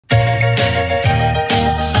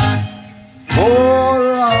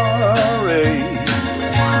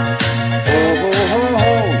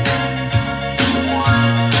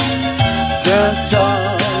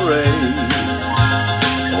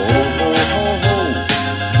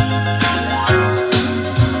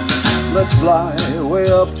fly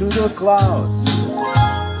way up to the clouds,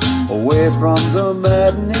 away from the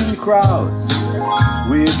maddening crowds.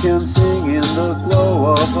 We can sing in the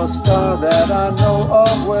glow of a star that I know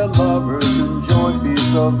of, where lovers enjoy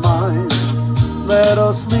peace of mind. Let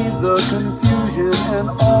us leave the confusion and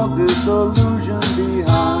all disillusion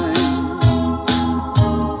behind.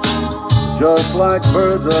 Just like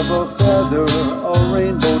birds of a feather, a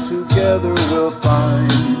rainbow together we'll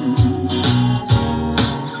find.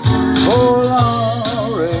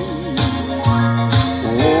 Volare,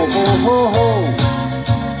 oh ho ho ho,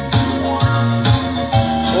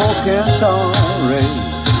 oh cantare,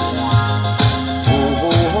 oh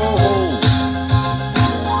ho ho ho.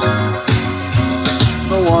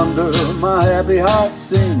 No wonder my happy heart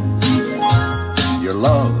sings. Your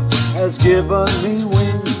love has given me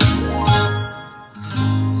wings.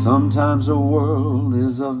 Sometimes the world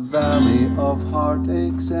is a valley of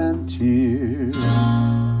heartaches and tears.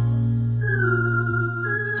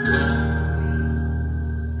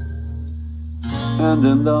 And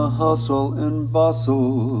in the hustle and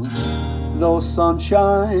bustle, no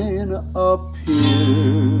sunshine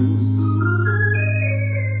appears.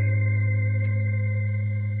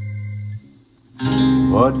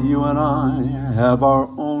 But you and I have our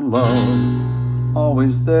own love,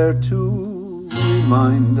 always there to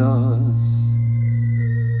remind us.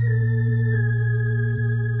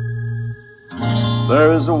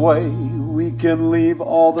 There is a way we can leave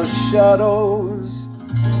all the shadows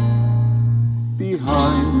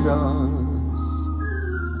behind us.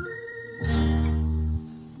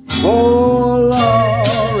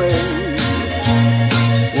 Volare,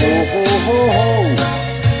 oh ho ho ho,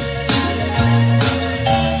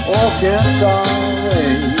 oh cantare,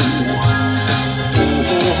 oh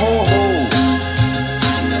ho ho ho.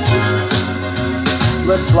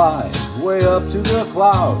 Let's fly way up to the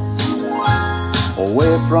clouds,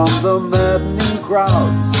 away from the maddening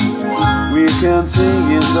crowds. We can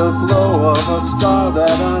sing in the glow of a star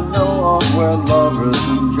that I know of, where lovers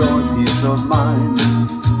enjoy peace of mind.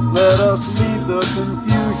 Let us leave the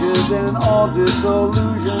confusion and all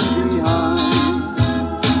disillusion behind.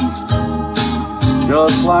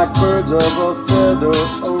 Just like birds of a feather,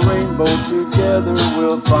 a rainbow together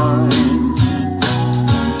we'll find.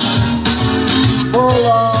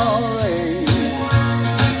 Volare,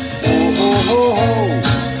 oh ho ho ho,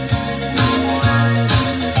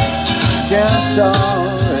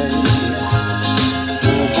 cantare,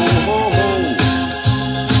 oh ho ho ho.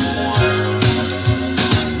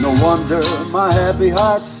 No wonder my happy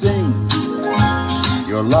heart sings.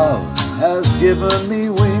 Your love has given me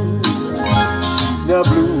wings. De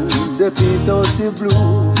blu, de pinto de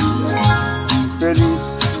blu, feliz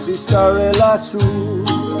de stare lassù.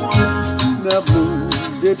 De blu,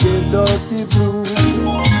 de pinto de blu.